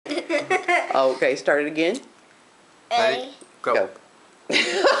Okay, start it again. Ready? Go.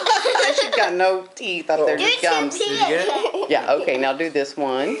 She's got no teeth up there, just gums. Did you get it? Yeah, okay, now do this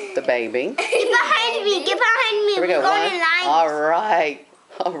one, the baby. Get behind me. Get behind me. Here we go. We're going in line. Alright.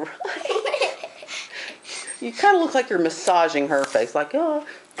 Alright. You kind of look like you're massaging her face. Like, oh.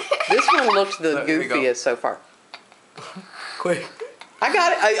 This one looks the Here we go. goofiest so far. Quick. I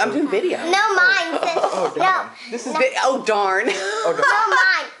got it. I'm doing video. No, mine. Oh, damn. This is oh darn. Oh,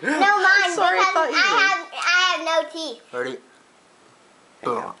 No, mine. No, mine. Sorry, I because thought you did. I have no teeth. Ready?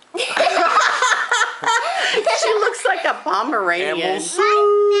 She looks like a Pomeranian. Camel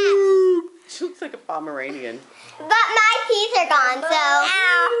She looks like a Pomeranian. But my teeth are gone, so.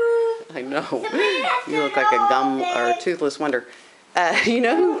 I know. You look like a gum or toothless wonder. You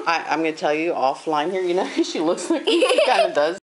know who I'm going to tell you offline here. You know who she looks like? She kind of does.